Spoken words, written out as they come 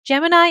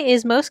Gemini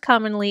is most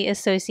commonly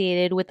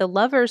associated with the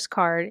Lover's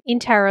card in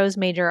Tarot's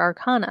Major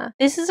Arcana.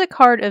 This is a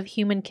card of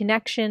human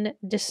connection,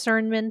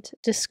 discernment,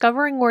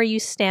 discovering where you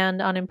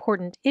stand on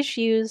important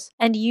issues,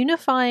 and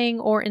unifying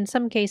or in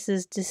some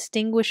cases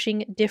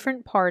distinguishing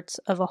different parts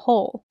of a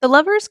whole. The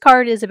Lover's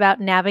card is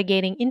about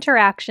navigating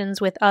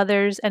interactions with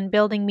others and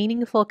building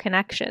meaningful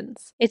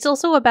connections. It's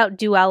also about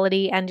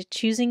duality and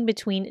choosing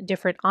between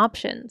different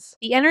options.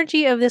 The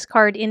energy of this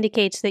card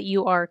indicates that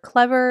you are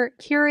clever,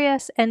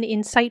 curious, and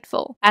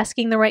insightful,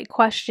 asking the right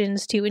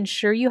questions to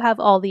ensure you have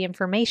all the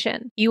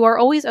information. You are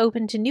always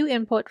open to new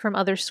input from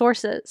other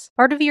sources.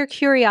 Part of your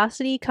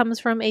curiosity comes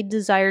from a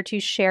desire to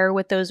share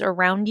with those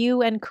around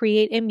you and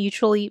create a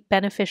mutually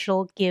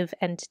beneficial give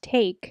and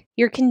take.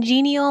 Your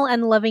congenial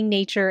and loving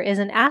nature is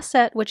an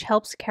asset which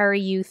helps carry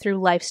you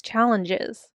through life's challenges.